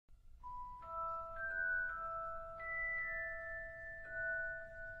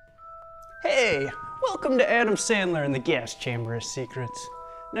Hey, welcome to Adam Sandler and the Gas Chamber of Secrets.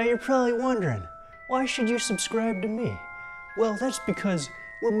 Now you're probably wondering, why should you subscribe to me? Well, that's because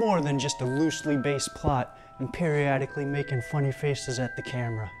we're more than just a loosely based plot and periodically making funny faces at the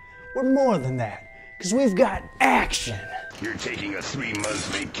camera. We're more than that, because we've got action. You're taking a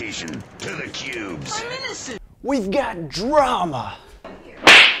 3-month vacation to the cubes. I'm innocent. We've got drama.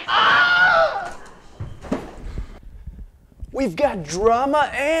 We've got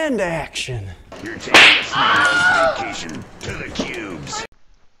drama and action. You're taking a 3-month vacation to the cubes.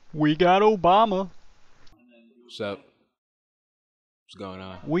 We got Obama. What's up? What's going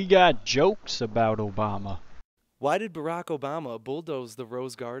on? We got jokes about Obama. Why did Barack Obama bulldoze the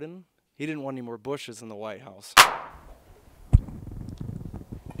Rose Garden? He didn't want any more bushes in the White House.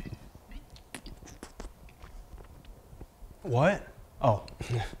 What? Oh.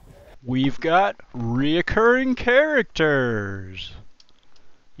 We've got reoccurring characters.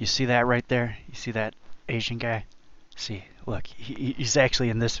 You see that right there? You see that Asian guy? See, look, he's actually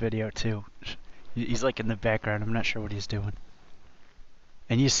in this video too. He's like in the background. I'm not sure what he's doing.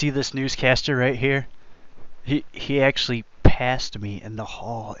 And you see this newscaster right here? He actually passed me in the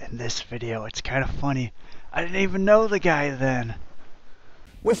hall in this video. It's kind of funny. I didn't even know the guy then.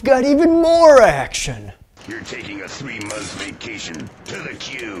 We've got even more action. You're taking a 3-month vacation to the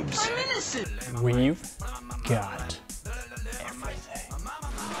cubes. I'm innocent. We've got everything.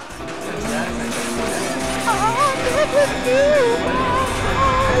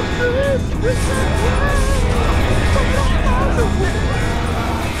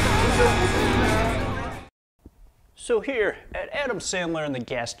 So here, at Adam Sandler and the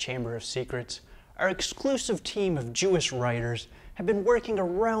Gas Chamber of Secrets, our exclusive team of Jewish writers have been working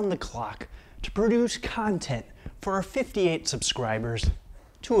around the clock to produce content for our 58 subscribers,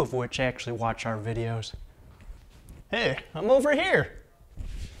 2 of which actually watch our videos. Hey, I'm over here.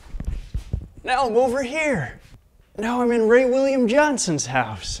 Now I'm over here. Now I'm in Ray William Johnson's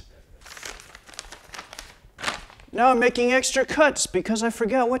house. Now I'm making extra cuts because I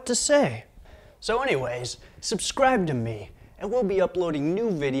forgot what to say. So anyways, subscribe to me and we'll be uploading new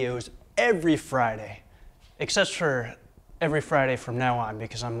videos every Friday. Except for every Friday from now on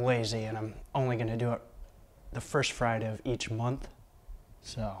because I'm lazy and I'm only going to do it the first Friday of each month.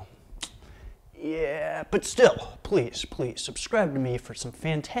 So, yeah, but still, please subscribe to me for some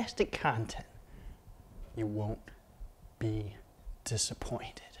fantastic content. You won't be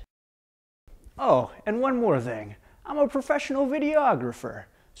disappointed. Oh, and one more thing. I'm a professional videographer.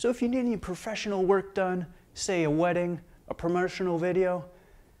 So if you need any professional work done, say a wedding, a promotional video,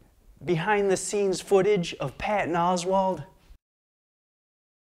 behind the scenes footage of Patton Oswalt,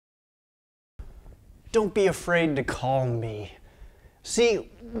 don't be afraid to call me. See,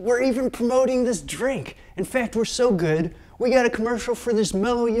 we're even promoting this drink. In fact, we're so good, we got a commercial for this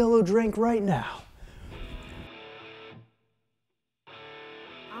mellow yellow drink right now.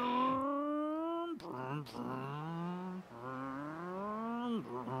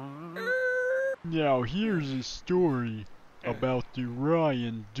 Now here's a story about the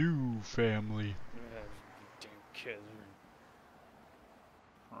Ryan Dew family.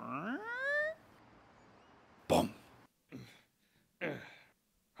 Boom.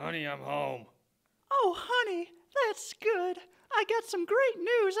 Honey, I'm home. Oh, honey, that's good. I got some great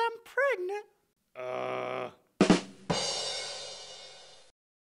news. I'm pregnant. Oh,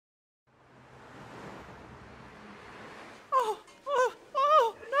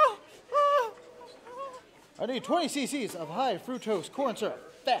 no. I need 20 cc's of high fructose corn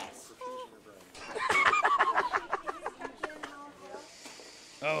syrup. Fast.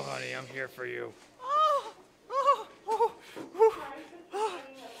 Oh, honey, I'm here for you.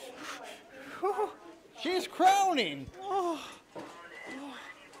 She's crowning.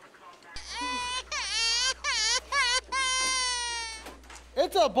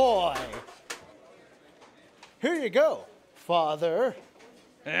 It's a boy. Here you go, father.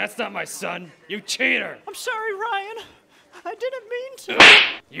 Hey, that's not my son, you cheater! I'm sorry, Ryan. I didn't mean to.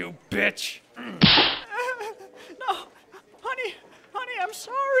 You bitch! No, honey, I'm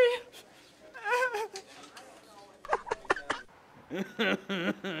sorry.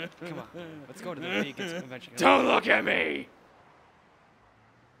 Come on, let's go to the Vegans convention. Don't look at me!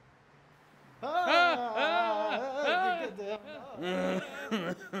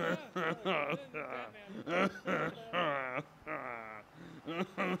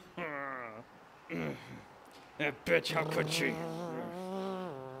 That bitch, how could she?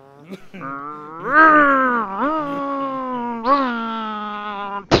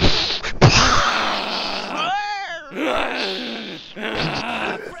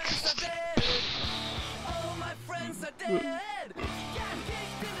 All my friends are dead. Got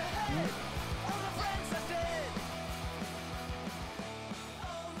kicked in the head.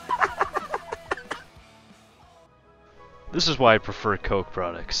 This is why I prefer Coke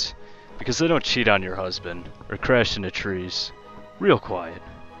products. Because they don't cheat on your husband, or crash into trees. Real quiet,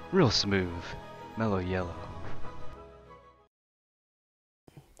 real smooth, mellow yellow.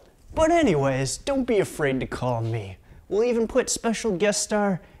 But anyways, don't be afraid to call me. We'll even put special guest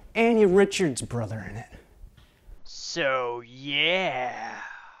star Annie Richards' brother in it. So, yeah.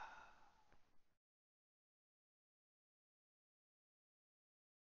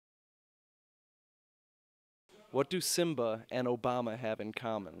 What do Simba and Obama have in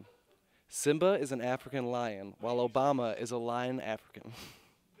common? Simba is an African lion, while Obama is a lion African.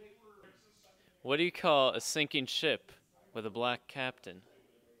 What do you call a sinking ship with a black captain?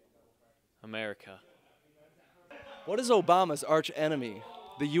 America. What is Obama's arch enemy?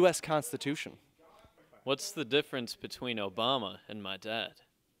 The U.S. Constitution. What's the difference between Obama and my dad?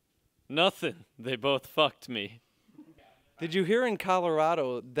 Nothing. They both fucked me. Did you hear in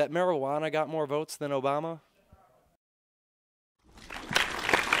Colorado that marijuana got more votes than Obama?